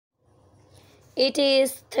It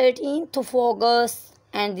is 13th of August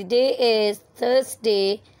and the day is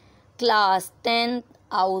Thursday, class 10th.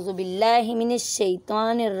 A'udhu billahi minash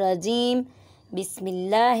shaitanir rajim.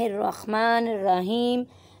 Bismillahir rahmanir rahim.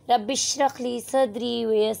 Rabbi shrah li sadri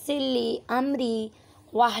wa yassir li amri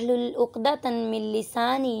wahlul uqdatan min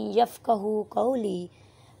lisani yafqahu qawli.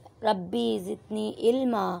 Rabbi zidni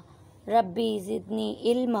ilma. Rabbi zidni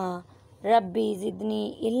ilma. Rabbi zidni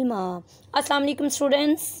ilma. Assalamu alaikum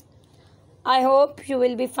students. I hope you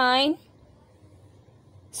will be fine.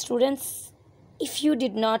 Students, if you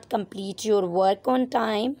did not complete your work on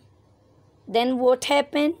time, then what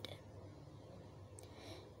happened?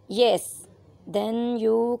 Yes, then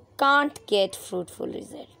you can't get fruitful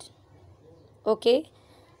result. Okay,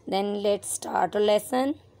 then let's start a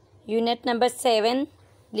lesson. Unit number 7.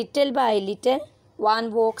 Little by little,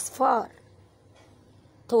 one walks far.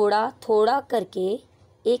 थोड़ा थोड़ा करके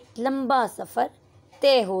एक लंबा सफ़र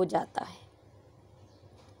तय हो जाता है.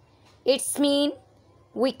 It's mean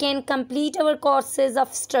we can complete our courses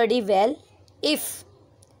of study well if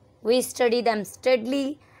we study them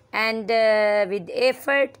steadily and with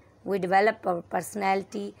effort we develop our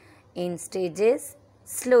personality in stages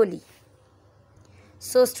slowly.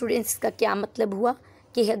 So students, का क्या मतलब हुआ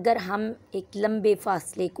कि अगर हम एक लंबे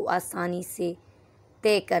फासले को आसानी से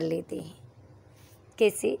तय कर लेते हैं,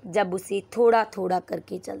 कैसे? जब उसे थोड़ा थोड़ा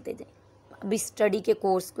करके चलते जाएं. अभी स्टडी के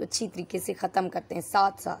कोर्स को अच्छी तरीके से ख़त्म करते हैं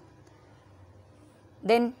साथ साथ,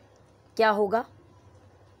 देन क्या होगा?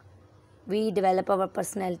 We develop our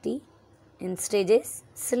personality in stages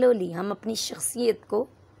slowly. हम अपनी शख्सियत को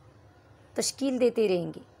तश्कील देते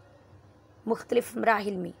रहेंगे मुख्तलिफ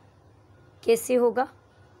मराहिल में. कैसे होगा?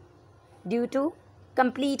 Due to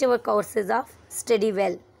complete our courses of study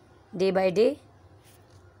well day by day.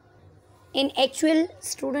 In actual,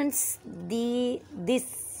 students,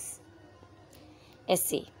 this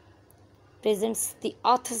essay presents the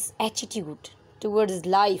author's attitude towards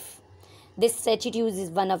life. This attitude is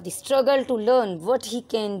one of the struggle to learn what he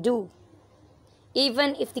can do,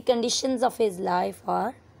 even if the conditions of his life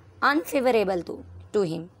are unfavorable to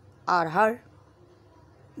him or her.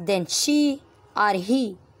 Then she or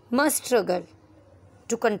he must struggle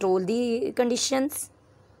to control the conditions.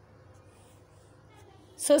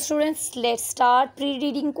 So students, let's start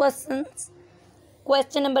pre-reading questions.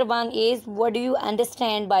 Question number 1 is, what do you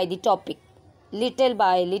understand by the topic little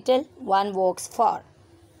by little one walks far?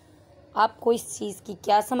 आपको इस चीज़ की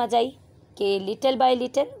क्या समझ आई कि little by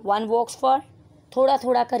little one walks far, थोड़ा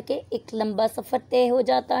थोड़ा करके एक लंबा सफ़र तय हो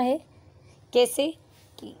जाता है. कैसे?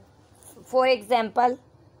 कि for example,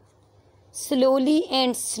 slowly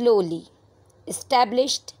and slowly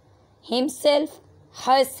established himself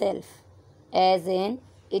herself as an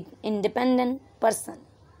independent person,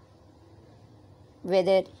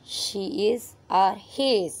 whether she is or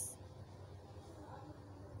he is.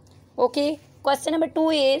 Okay, question number 2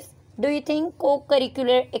 is, do you think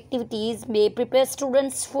co-curricular activities may prepare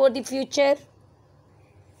students for the future?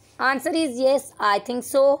 Answer is yes, I think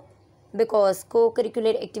so, because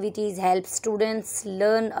co-curricular activities help students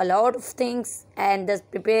learn a lot of things and thus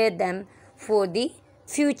prepare them for the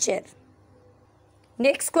future.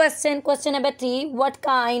 Next question, question number 3. What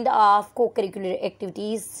kind of co-curricular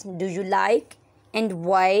activities do you like and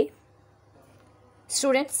why?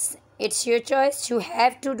 Students, it's your choice. You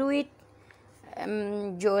have to do it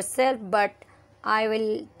yourself, but I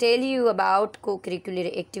will tell you about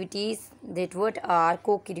co-curricular activities. That what are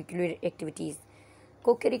co-curricular activities?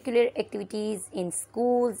 Co-curricular activities in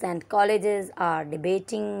schools and colleges are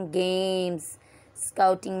debating, games,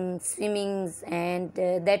 scouting, swimmings, and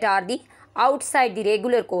that are the outside the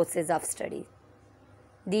regular courses of study.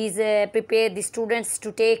 These prepare the students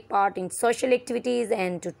to take part in social activities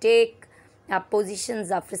and to take positions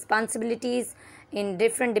of responsibilities in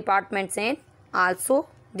different departments and also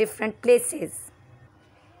different places.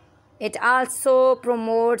 It also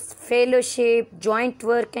promotes fellowship, joint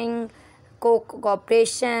working,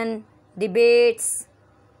 cooperation, debates,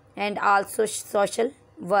 and also social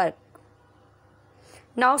work.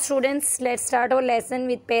 Now students, let's start our lesson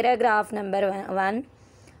with paragraph number 1.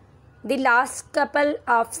 The last couple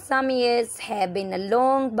of some years have been a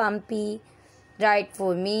long bumpy ride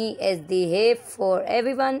for me as they have for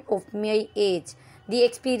everyone of my age. The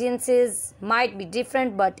experiences might be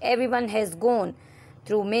different, but everyone has gone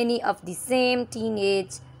through many of the same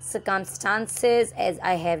teenage circumstances as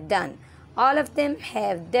I have done. All of them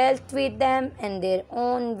have dealt with them in their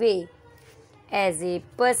own way. As a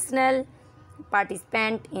personal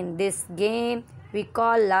participant in this game we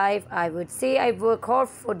call life, I would say I work hard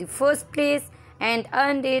for the first place and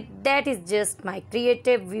earned it. That is just my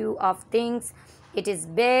creative view of things. It is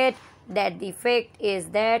bad that the fact is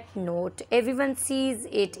that not everyone sees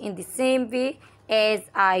it in the same way as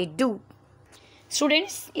I do.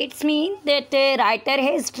 Students, it means that a writer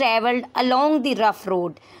has traveled along the rough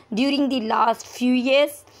road. During the last few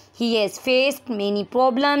years, he has faced many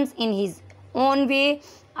problems in his own way.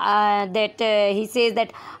 He says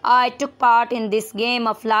that I took part in this game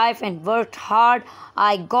of life and worked hard.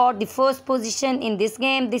 I got the first position in this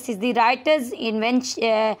game. This is the writer's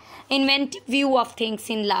inventive view of things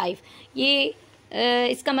in life. ये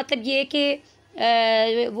इसका मतलब ये है कि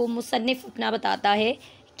वो मुसन्निफ़ अपना बताता है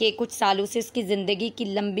कि कुछ सालों से उसकी ज़िंदगी की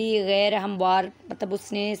लंबी गैर हमवार मतलब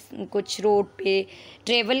उसने कुछ रोड पे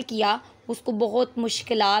ट्रेवल किया, उसको बहुत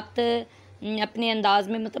मुश्किलात अपने अंदाज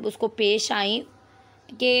में मतलब उसको पेश आई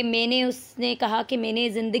कि उसने कहा कि मैंने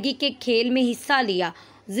ज़िंदगी के खेल में हिस्सा लिया,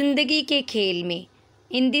 ज़िंदगी के खेल में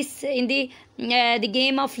in the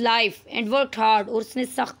game of life and work hard, और उसने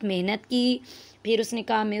सख्त मेहनत की. फिर उसने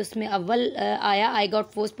कहा मैं उसमें अव्वल आया, I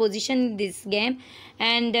got first position in this game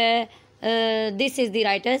and this is the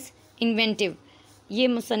writers inventive. ये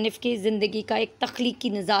मुसन्निफ़ की ज़िंदगी का एक तख्लीकी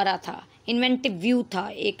नज़ारा था, इन्वेंटिव व्यू था,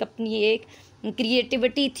 एक अपनी एक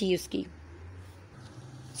क्रिएटिविटी थी उसकी.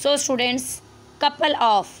 So students, couple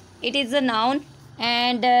of, it is a noun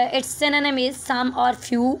and its synonym is some or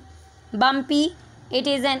few. Bumpy, it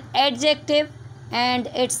is an adjective and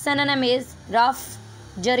its synonym is rough,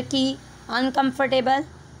 jerky, uncomfortable.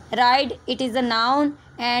 Ride, it is a noun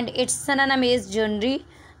and its synonym is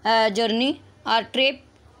journey or trip.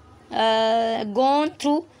 Gone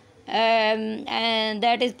through, and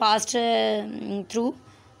that is passed through.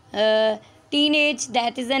 Teenage,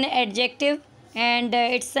 that is an adjective and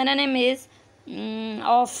its synonym is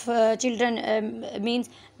of children, means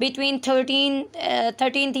between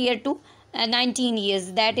 13th year to 19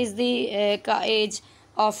 years. That is the age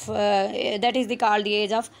of that is the called the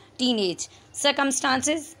age of teenage.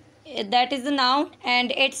 Circumstances, that is the noun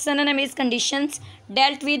and its synonym is conditions.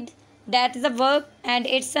 Dealt with, that is a verb and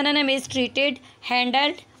its synonym is treated,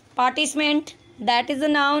 handled. Participant, that is a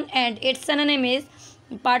noun and its synonym is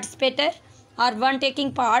participator or one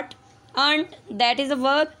taking part. Earned, that is a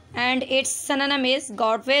verb and its synonym is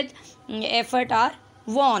got with, effort or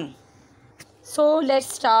won. So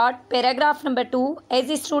let's start paragraph number 2. As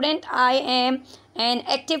a student, I am an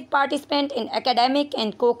active participant in academic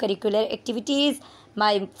and co-curricular activities.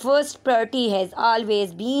 My first priority has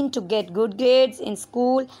always been to get good grades in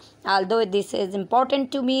school. Although this is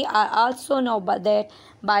important to me, I also know that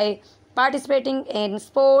by participating in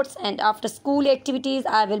sports and after school activities,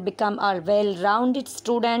 I will become a well-rounded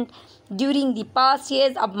student. During the past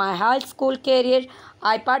years of my high school career,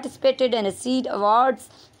 I participated and received awards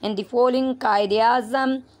in the following: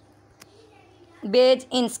 Qaid-e-Azam badge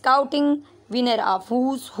in scouting, winner of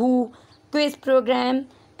Who's Who quiz program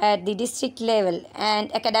at the district level,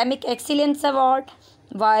 and academic excellence award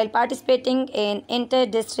while participating in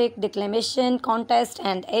inter-district declamation contest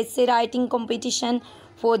and essay writing competition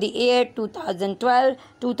for the year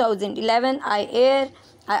 2012-2011. I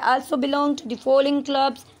also belong to the following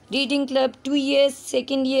clubs: Reading Club 2 years,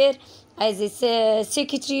 second year as a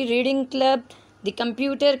secretary, Reading Club, the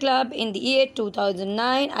Computer Club in the year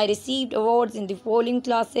 2009. I received awards in the following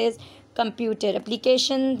classes: Computer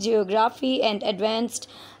Application, Geography and Advanced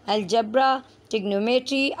Algebra,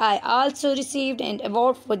 Trigonometry. I also received an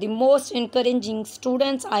award for the most encouraging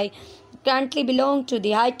students. I currently belong to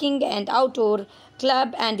the Hiking and Outdoor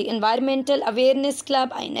Club and the Environmental Awareness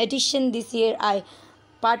Club. In addition, this year I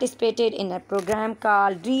participated in a program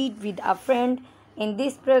called Read with a Friend. In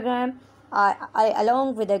this program, I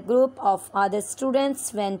along with a group of other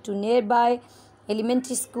students went to nearby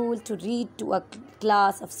elementary school to read to a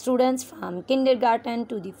class of students from kindergarten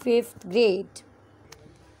to the 5th grade.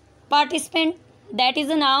 Participant, that is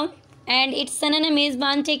a noun and its synonym is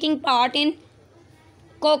one taking part in.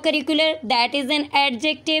 Co-curricular, that is an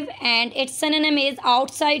adjective and its synonym is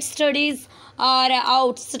outside studies or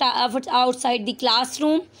outside the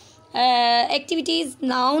classroom. Activities,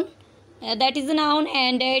 noun, that is a noun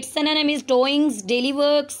and its synonym is doings, daily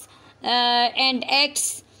works and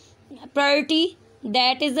acts. Priority,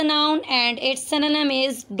 that is a noun and its synonym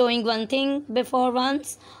is doing one thing before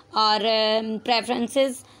once or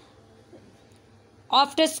preferences.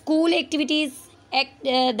 After school activities,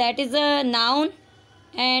 that is a noun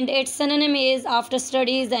and its synonym is after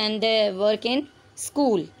studies and work in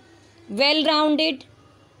school. Well-rounded,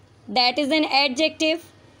 that is an adjective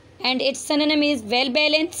and its synonym is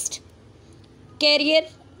well-balanced. Career,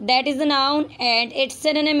 that is a noun and its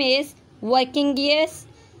synonym is working years.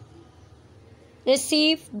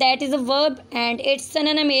 Receive, that is a verb and its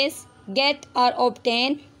synonym is get or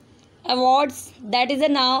obtain. Awards, that is a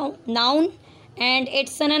noun and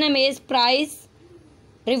its synonym is prize,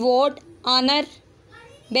 reward, honor.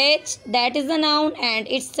 Batch, that is a noun and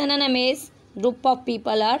its synonym is group of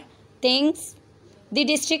people or things. The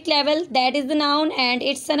district level, that is the noun and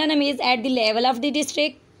its synonym is at the level of the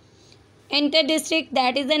district. Inter-district,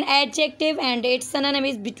 that is an adjective and its synonym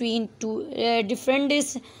is between two different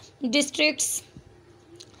districts.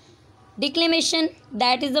 Declamation,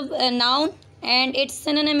 that is a noun and its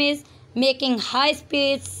synonym is making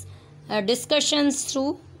high-speed discussions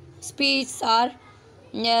through speech or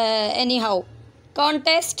anyhow.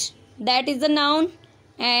 Contest, that is a noun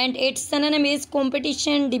and its synonym is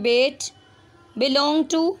competition, debate. Belong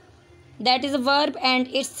to, that is a verb and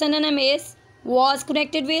its synonym is was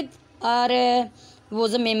connected with or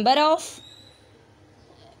was a member of.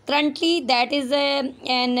 Currently, that is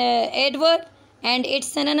an adverb and its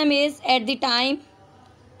synonym is at the time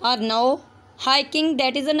or now. Hiking,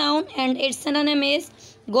 that is a noun and its synonym is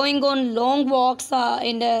going on long walks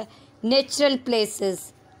in natural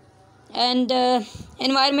places. And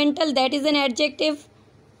environmental, that is an adjective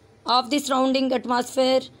of the surrounding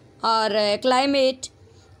atmosphere or climate.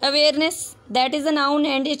 Awareness, that is a noun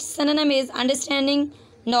and its synonym is understanding,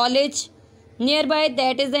 knowledge. Nearby,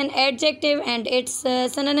 that is an adjective and its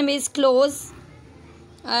synonym is close,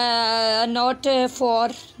 not for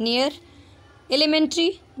near.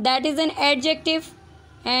 Elementary, that is an adjective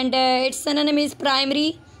and its synonym is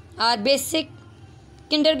primary or basic.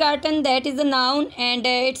 Kindergarten, that is a noun and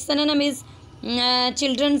its synonym is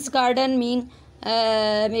children's garden, mean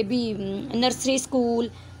maybe nursery school,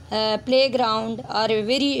 playground or a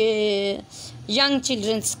very young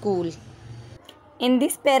children's school. In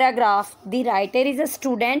this paragraph, the writer is a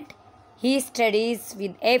student. He studies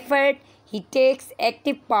with effort. He takes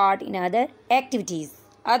active part in other activities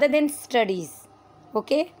other than studies.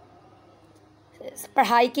 Okay?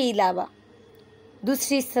 पढ़ाई के अलावा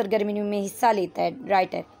दूसरी सरगर्मियों में हिस्सा लेता है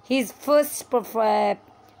writer. His first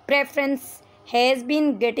preference has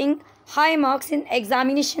been getting high marks in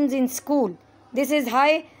examinations in school. This is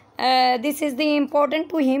the important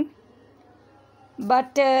to him.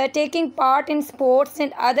 But taking part in sports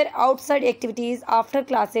and other outside activities after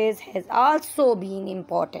classes has also been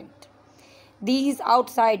important. These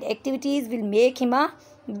outside activities will make him a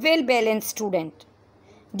well-balanced student.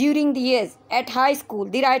 During the years at high school,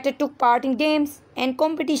 the writer took part in games and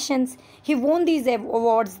competitions. He won these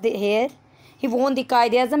awards here. He won the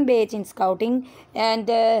Qaid-e-Azam badge in scouting and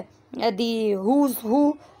the Who's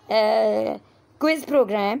Who quiz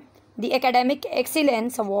program, the Academic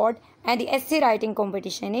Excellence Award and the essay writing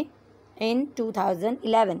competition in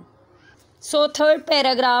 2011. So third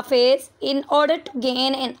paragraph is, in order to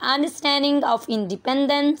gain an understanding of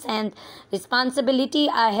independence and responsibility,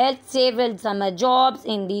 I held several summer jobs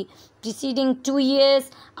in the preceding 2 years.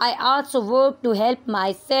 I also worked to help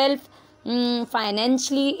myself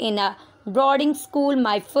financially in a boarding school.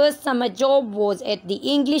 My first summer job was at the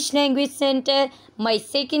English Language Center. My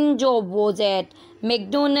second job was at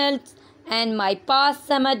McDonald's. And my past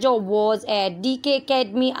summer job was at DK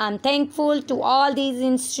Academy. I'm thankful to all these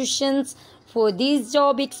institutions for these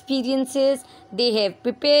job experiences. They have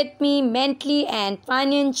prepared me mentally and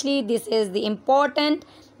financially. This is the important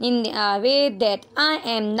in a way that I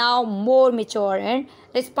am now more mature and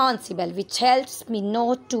responsible, which helps me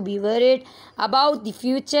not to be worried about the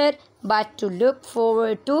future but to look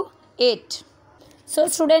forward to it. So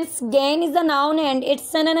students, gain is a noun and its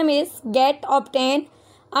synonym is get, obtain.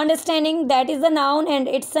 Understanding, that is a noun and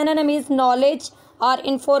its synonym is knowledge or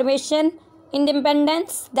information.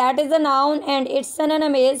 Independence, that is a noun and its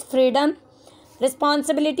synonym is freedom.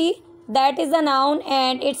 Responsibility, that is a noun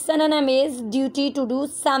and its synonym is duty to do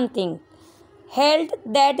something. Held,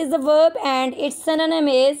 that is a verb and its synonym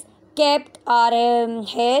is kept or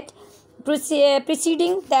had.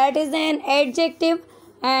 Preceding, that is an adjective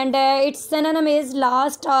and its synonym is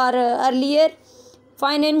last or earlier.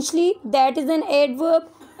 Financially, that is an adverb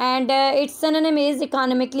and its synonym is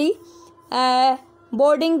economically.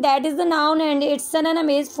 Boarding, that is a noun and its synonym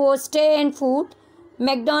is for stay and food.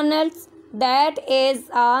 McDonald's, that is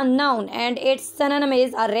a noun and its synonym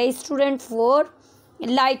is a restaurant for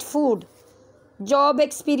light food. Job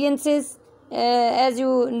experiences, as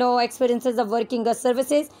you know, experiences of working or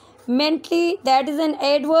services. Mentally, that is an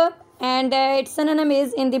adverb and its synonym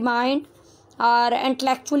is in the mind or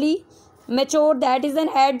intellectually. Mature, that is an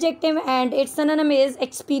adjective and its synonym is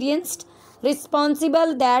experienced.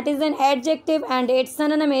 Responsible, that is an adjective and its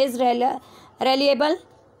synonym is reliable.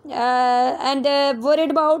 And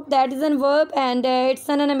worried about, that is a verb and its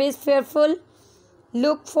synonym is fearful.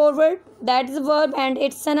 Look forward, that is a verb and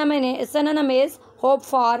its synonym is hope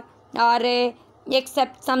for or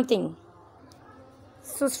accept something.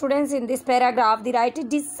 So students, in this paragraph, the writer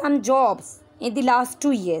did some jobs in the last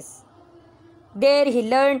 2 years. There he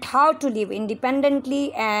learned how to live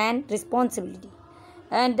independently and responsibly.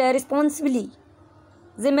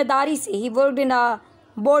 Zimmedari se, he worked in a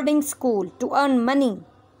boarding school to earn money.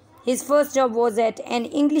 His first job was at an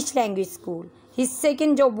English language school. His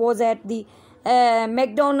second job was at the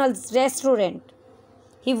McDonald's restaurant.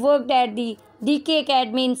 He worked at the DK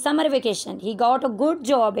Academy in summer vacation. He got a good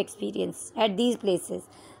job experience at these places.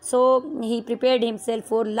 So he prepared himself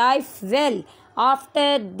for life well.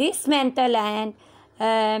 After this mental and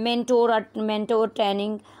mentor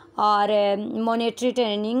training or monetary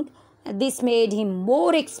training, this made him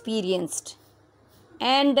more experienced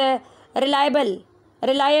and reliable.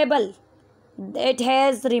 It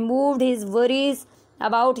has removed his worries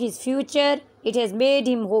about his future. It has made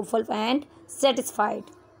him hopeful and satisfied.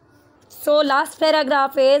 So last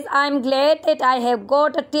paragraph is, I am glad that I have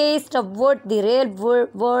got a taste of what the real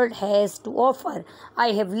world has to offer.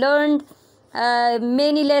 I have learned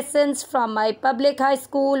many lessons from my public high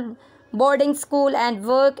school, boarding school and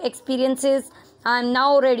work experiences. I am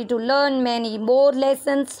now ready to learn many more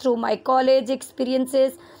lessons through my college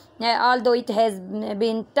experiences. Although it has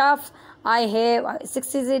been tough, I have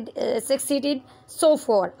succeeded so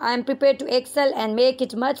far. I am prepared to excel and make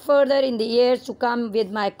it much further in the years to come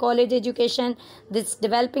with my college education. This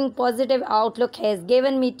developing positive outlook has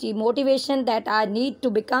given me the motivation that I need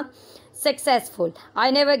to become successful.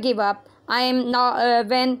 I never give up. I am now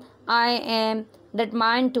when I am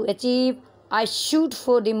determined to achieve. I shoot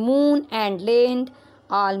for the moon and land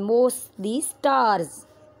almost the stars.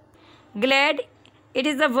 Glad, it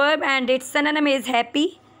is a verb and its synonym is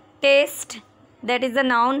happy. Taste, that is a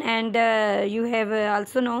noun, and you have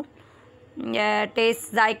also known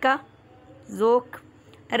taste, zaika, zok.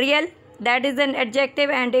 Real, that is an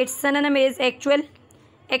adjective and its synonym is actual.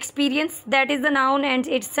 Experience, that is a noun and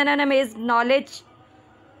its synonym is knowledge.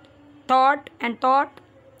 Thought and thought.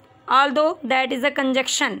 Although, that is a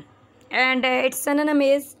conjunction and its synonym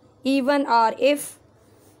is even or if.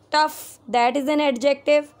 Tough, that is an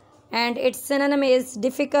adjective and its synonym is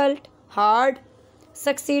difficult, hard.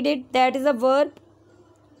 Succeeded, that is a verb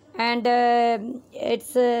and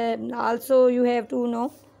it's also you have to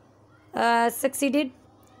know succeeded.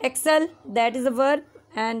 Excel, that is a verb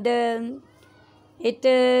and it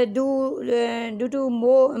do to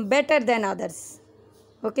more better than others.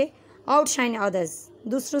 Okay, outshine others,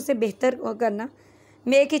 दूसरों से बेहतर करना.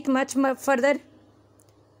 Make it much further,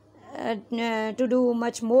 to do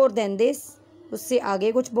much more than this, उससे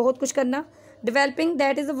आगे कुछ बहुत कुछ करना. Developing,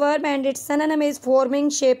 that is a verb and its synonym is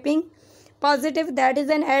forming, shaping. Positive, that is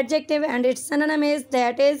an adjective and its synonym is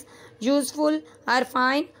that is useful or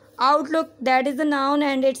fine. Outlook, that is a noun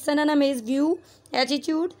and its synonym is view,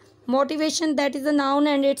 attitude. Motivation, that is a noun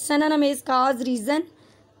and its synonym is cause, reason.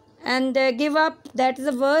 And give up, that is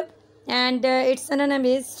a verb and its synonym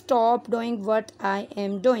is stop doing what I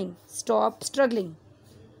am doing, stop struggling.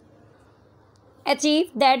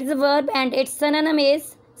 Achieve, that is a verb and its synonym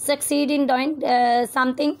is succeed in doing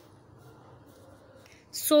something.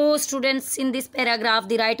 So students, in this paragraph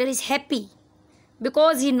the writer is happy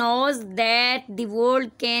because he knows that the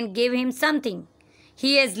world can give him something.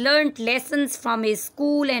 He has learnt lessons from his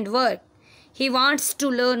school and work. He wants to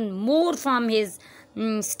learn more from his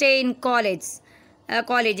stay in college.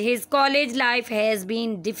 His college life has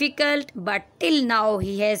been difficult, but till now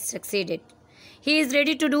he has succeeded. He is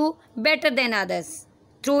ready to do better than others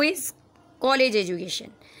through his college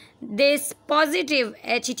education. This positive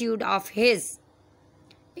attitude of his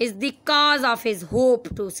is the cause of his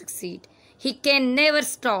hope to succeed. He can never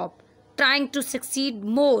stop trying to succeed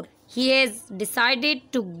more. He has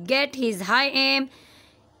decided to get his high aim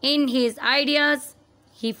in his ideas.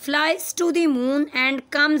 He flies to the moon and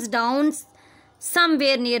comes down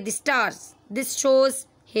somewhere near the stars. This shows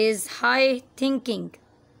his high thinking.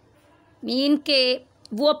 Mean के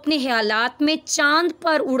वो अपने ख्यालात में चांद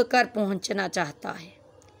पर उड़कर पहुंचना चाहता है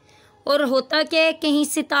और होता क्या है, कहीं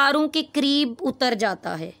सितारों के करीब उतर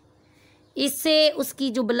जाता है. इससे उसकी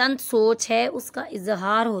जो बुलंद सोच है उसका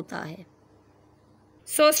इजहार होता है.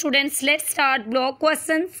 So students, let's start block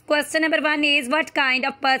questions. Question number 1 is, what kind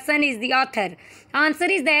of person is the author? Answer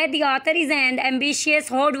is that the author is an ambitious,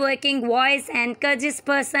 hard-working, wise and courageous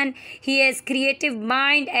person. He has creative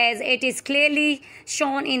mind, as it is clearly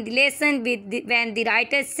shown in the lesson when the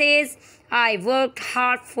writer says, I worked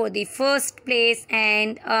hard for the first place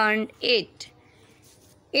and earned it.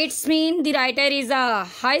 It's mean the writer is a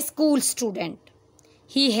high school student.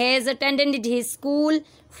 He has attended his school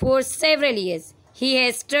for several years. He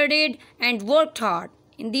has studied and worked hard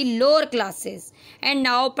in the lower classes and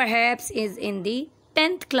now perhaps is in the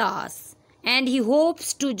 10th class and he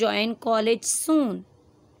hopes to join college soon.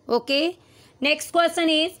 Okay. Next question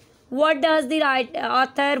is, what does the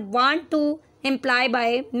author want to imply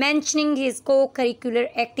by mentioning his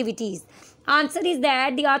co-curricular activities? Answer is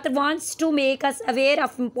that the author wants to make us aware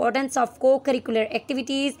of importance of co-curricular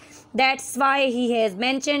activities. That's why he has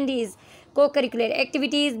mentioned his co-curricular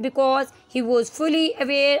activities, because he was fully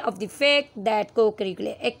aware of the fact that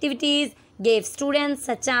co-curricular activities gave students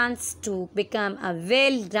a chance to become a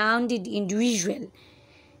well-rounded individual.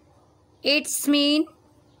 It's mean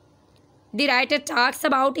the writer talks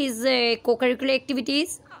about his co-curricular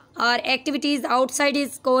activities or activities outside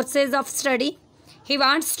his courses of study. He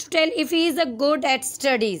wants to tell if he is good at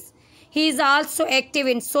studies. He is also active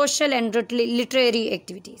in social and literary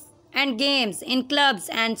activities and games in clubs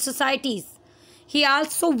and societies. He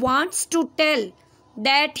also wants to tell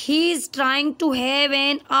that he is trying to have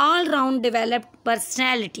an all-round developed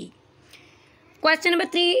personality. Question number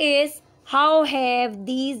 3 is, how have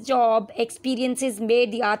these job experiences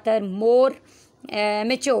made the author more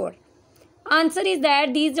mature? Answer is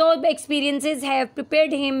that these job experiences have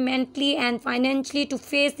prepared him mentally and financially to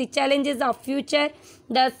face the challenges of future.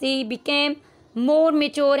 Thus, he became more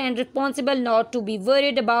mature and responsible, not to be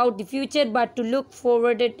worried about the future but to look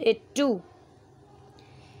forward to it too.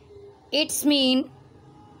 It's mean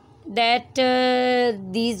that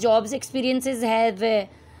these jobs experiences have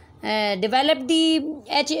developed the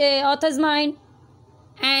author's mind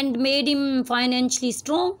and made him financially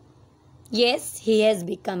strong. Yes, he has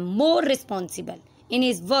become more responsible in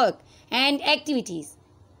his work and activities.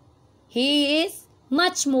 He is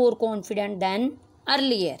much more confident than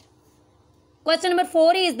earlier. Question number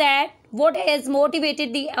 4 is that, what has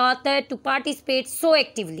motivated the author to participate so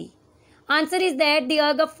actively? Answer is that the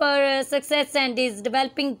urge for success and his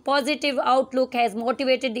developing positive outlook has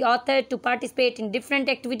motivated the author to participate in different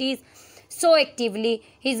activities so actively.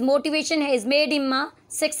 His motivation has made him a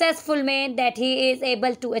successful man that he is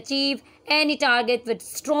able to achieve any target with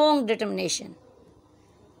strong determination.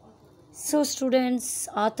 So students,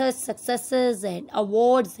 author's successes and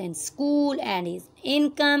awards and school and his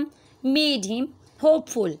income made him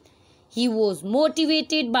hopeful. He was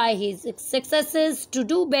motivated by his successes to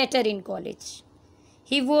do better in college.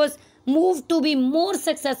 He was moved to be more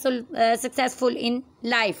successful in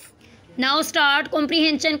life. Now start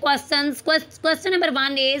comprehension questions. Question number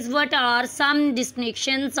 1 is, what are some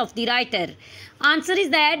distinctions of the writer? Answer is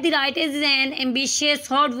that the writer is an ambitious,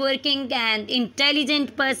 hardworking and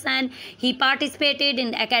intelligent person. He participated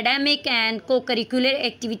in academic and co-curricular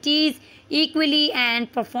activities equally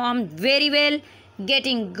and performed very well,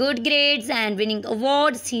 getting good grades and winning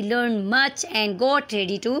awards. He learned much and got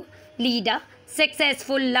ready to lead a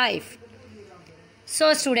successful life.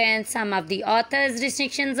 So students, some of the author's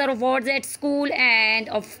distinctions or awards at school and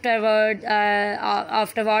afterwards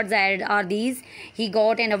are these. He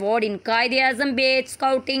got an award in Qaid-e-Azam Batch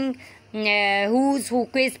Scouting, Who's Who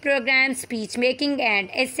quiz program, speech making and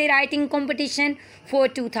essay writing competition for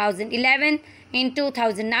 2011. In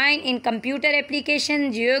 2009 in computer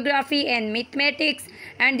application, geography and mathematics,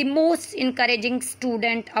 and the most encouraging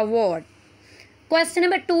student award. Question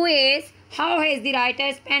number 2 is, how has the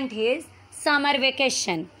writer spent his summer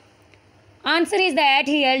vacation? Answer is that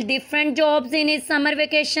he held different jobs in his summer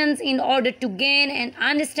vacations in order to gain an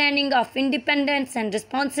understanding of independence and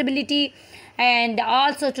responsibility, and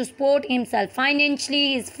also to support himself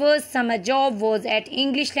financially. His first summer job was at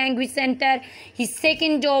English Language Center, his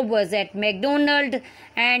second job was at McDonald's,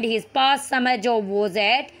 and his past summer job was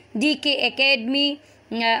at DK Academy.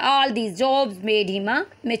 All these jobs made him a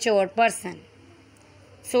mature person.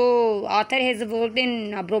 So, author has worked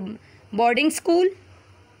in a boarding school.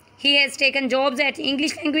 He has taken jobs at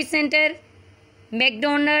English Language Center,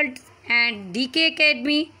 McDonald's and DK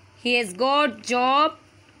Academy. He has got job,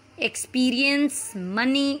 experience,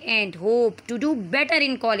 money and hope to do better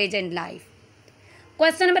in college and life.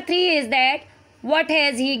 Question number 3 is that, what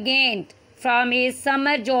has he gained from his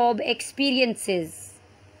summer job experiences?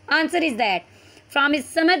 Answer is that, from his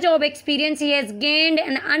summer job experience, he has gained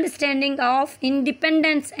an understanding of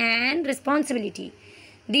independence and responsibility.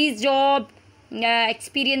 These job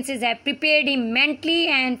experiences have prepared him mentally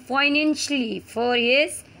and financially for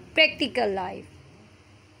his practical life.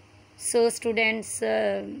 So students,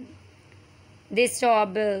 this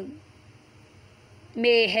job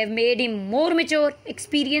may have made him more mature,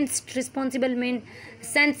 experienced, responsible man,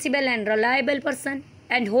 sensible and reliable person,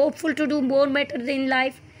 and hopeful to do more better in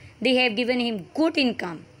life. They have given him good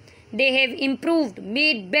income. They have improved,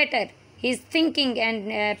 made better his thinking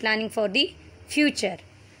and planning for the future.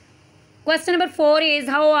 Question number 4 is,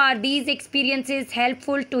 how are these experiences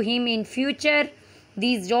helpful to him in future?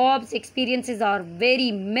 These jobs experiences are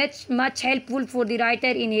very much helpful for the writer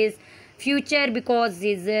in his future because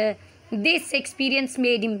this experience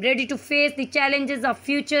made him ready to face the challenges of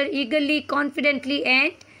future eagerly, confidently,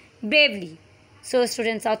 and bravely. So,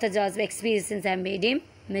 students, author's experiences have made him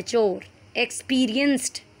mature,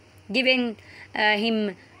 experienced, giving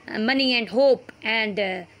him money and hope,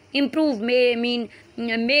 and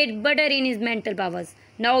made better in his mental powers.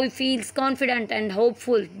 Now he feels confident and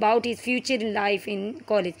hopeful about his future in life in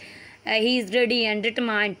college. He is ready and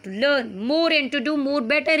determined to learn more and to do more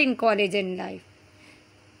better in college and life.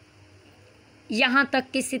 यहाँ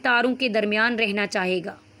तक कि सितारों के दरमियान रहना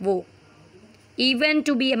चाहेगा वो, even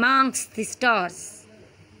to be amongst the stars.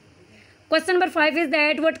 Question number 5 is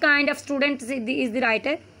that what kind of student is the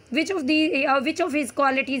writer? Which of his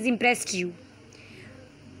qualities impressed you?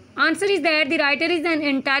 Answer is that the writer is an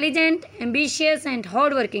intelligent, ambitious, and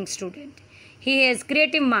hardworking student. He has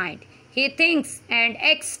creative mind. He thinks and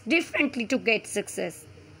acts differently to get success.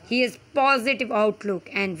 He has positive outlook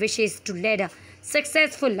and wishes to lead a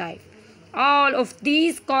successful life. All of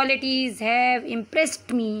these qualities have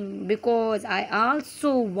impressed me because I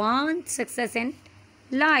also want success in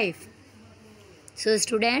life. So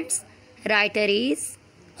students, writer is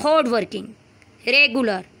hardworking,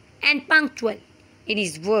 regular, and punctual in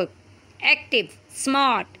his work, active,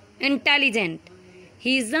 smart, intelligent.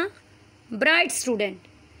 He is a bright student,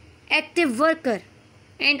 active worker,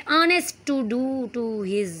 and honest to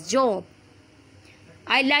his job.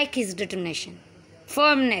 I like his determination,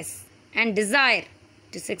 firmness, and desire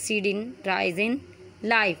to succeed in rise in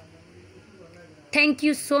life. Thank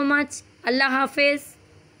you so much. Allah Hafiz.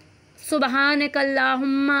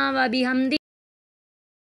 Subhanakallahumma wa bihamdi.